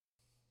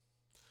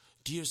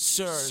Dear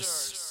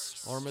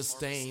sirs or Miss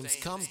Dames,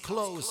 come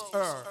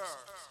closer.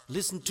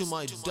 Listen to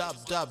my dub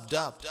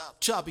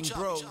chopping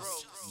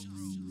bros.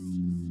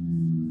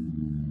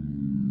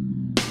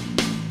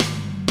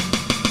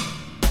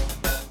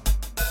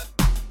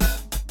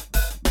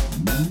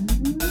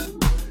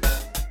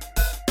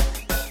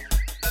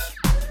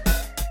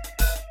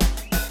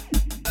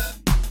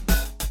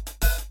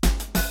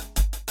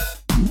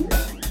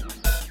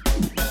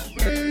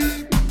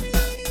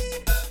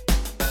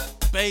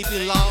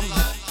 Baby love,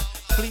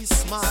 please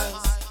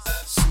smile,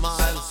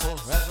 smile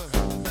forever.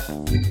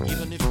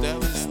 Even if there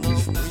is no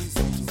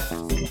reason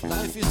to.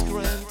 Life is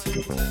grand,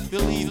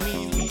 believe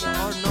me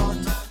or not.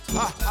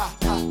 Ha ha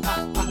ha ha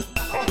ha.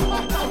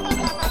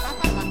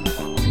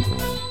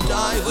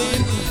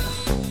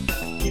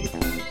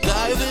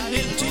 Diving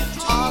into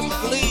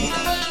ugly.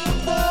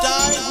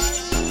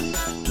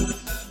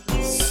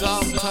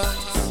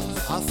 Sometimes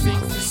I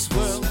think this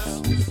world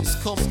is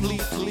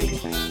completely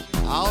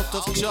out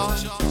of joy.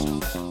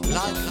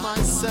 Like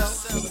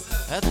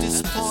myself, at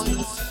this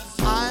point,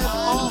 I'm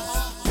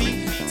off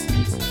beat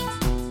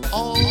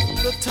all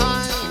the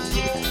time.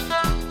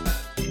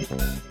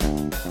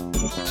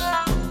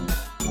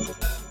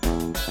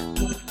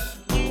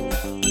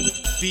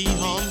 Be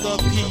on the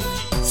peak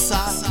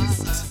side.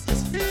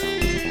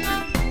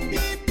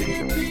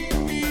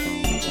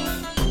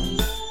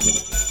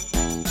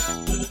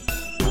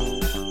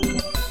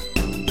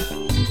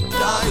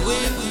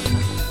 Diving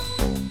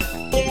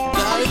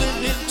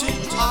into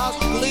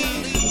ugly.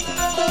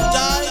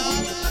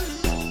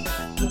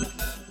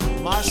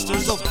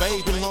 Masters of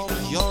Babylon,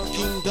 your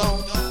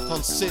kingdom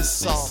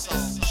consists of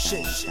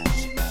shit.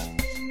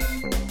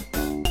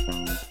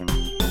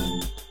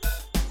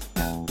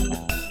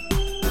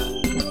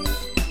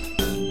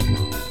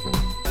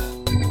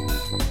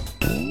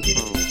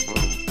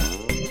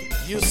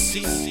 You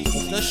see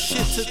the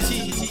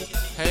shitty,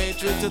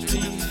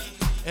 hatredity,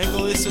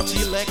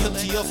 egoicity,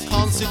 lackity of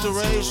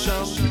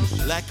consideration,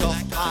 lack of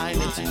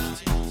piety,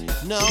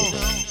 no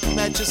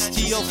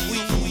majesty of we.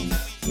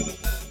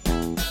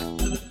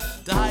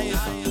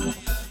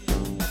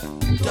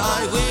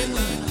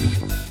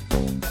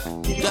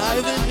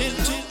 Diving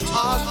into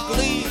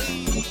ugly.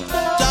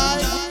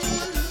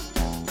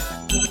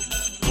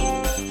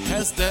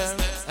 Has there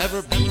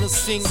ever been a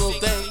single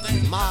day,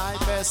 my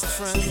best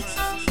friend,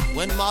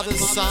 when mother's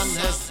son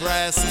has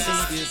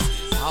breastfeeded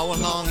our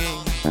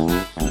longing?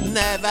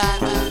 Never.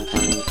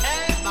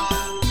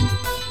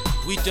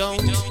 We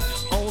don't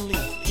only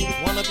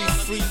wanna be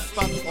free,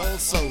 but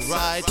also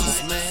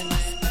righteous men.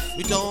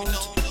 We don't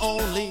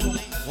only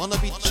wanna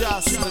be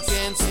just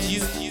against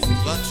you,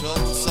 but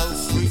also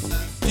free.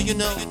 Do you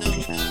know,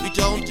 we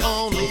don't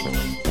only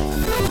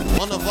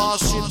wanna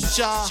worship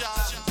Jah,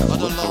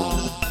 but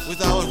along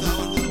with our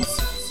roots.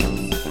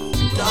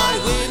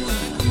 Diving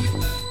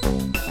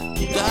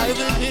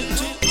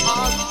into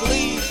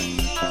ugly.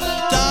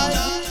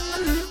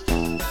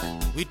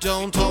 We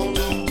don't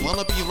only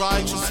wanna be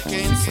righteous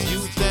against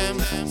you, damn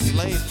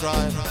slave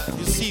driver.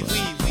 You see,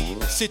 we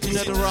sitting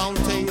at a round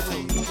table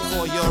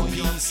for your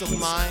peace of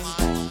mind.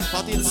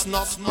 But it's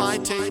not my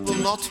table,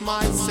 not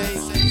my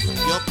sake.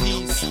 Your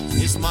peace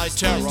is my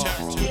terror.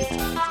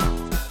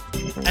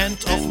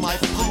 End of my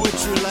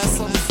poetry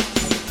lesson.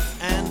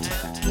 And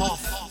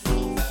off.